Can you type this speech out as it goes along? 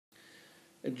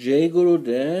Jai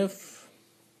Gurudev,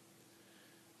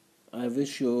 I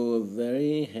wish you a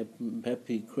very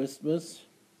happy Christmas,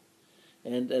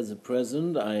 and as a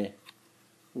present I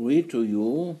read to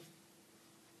you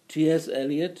TS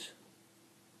Eliot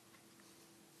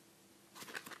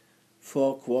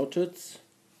for Quartets.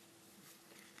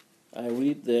 I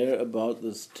read there about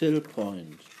the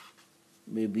Stillpoint.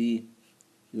 Maybe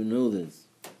you know this.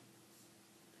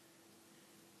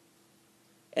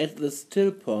 At the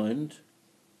Stillpoint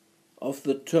of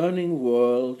the turning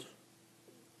world,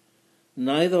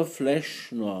 neither flesh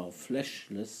nor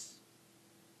fleshless,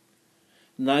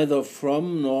 neither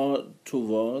from nor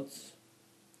towards,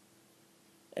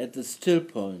 at the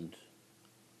Stillpoint,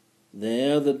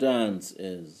 there the dance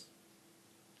is,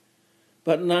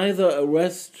 but neither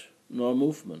arrest nor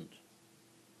movement,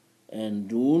 and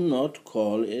do not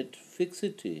call it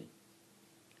fixity,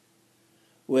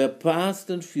 where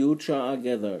past and future are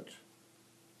gathered,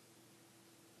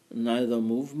 neither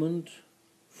movement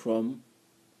from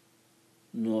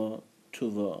nor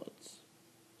towards,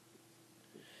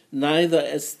 neither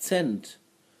ascent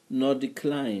nor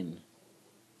decline,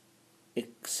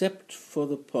 except for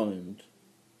the point,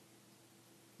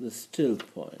 the still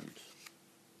point.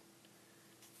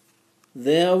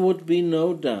 There would be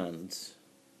no dance,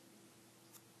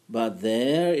 but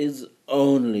there is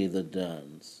only the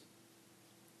dance.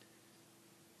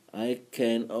 I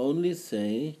can only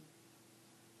say,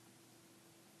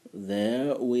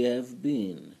 there we have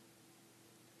been,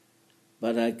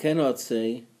 but I cannot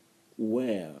say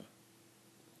where,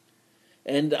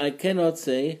 and I cannot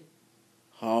say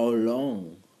how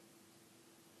long,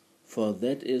 for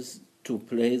that is to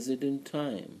place it in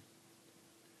time.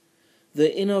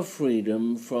 The inner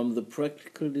freedom from the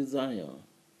practical desire,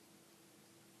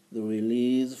 the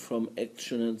release from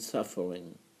action and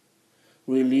suffering,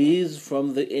 release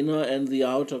from the inner and the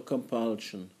outer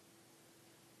compulsion,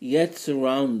 yet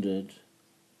surrounded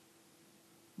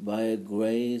by a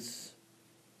grace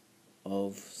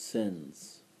of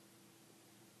sense,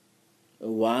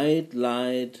 a white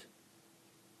light,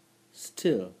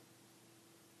 still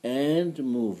and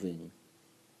moving,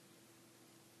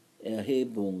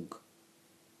 Erhebung,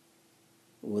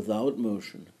 without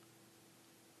motion,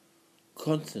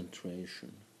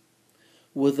 concentration,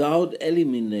 without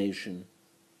elimination,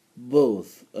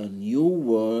 both a new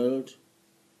world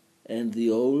and the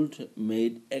old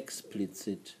made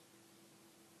explicit,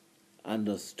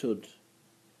 understood,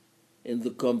 in the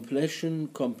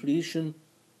completion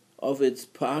of its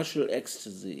partial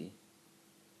ecstasy,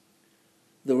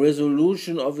 the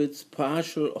resolution of its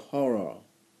partial horror,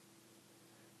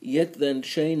 yet the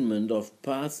enchainment of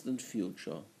past and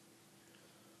future,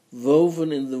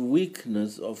 woven in the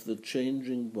weakness of the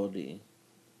changing body,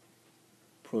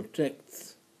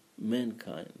 protects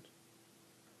mankind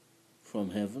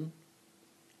from heaven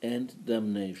and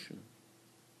damnation,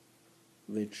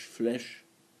 which flesh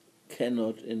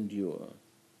cannot endure.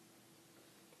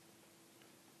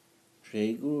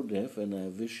 Jai Gurudev, and I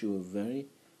wish you a very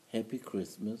happy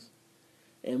Christmas,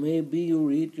 and maybe you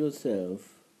read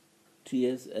yourself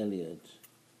TS Eliot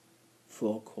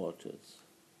for Quartets.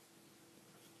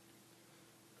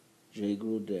 Jai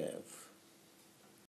Gurudev.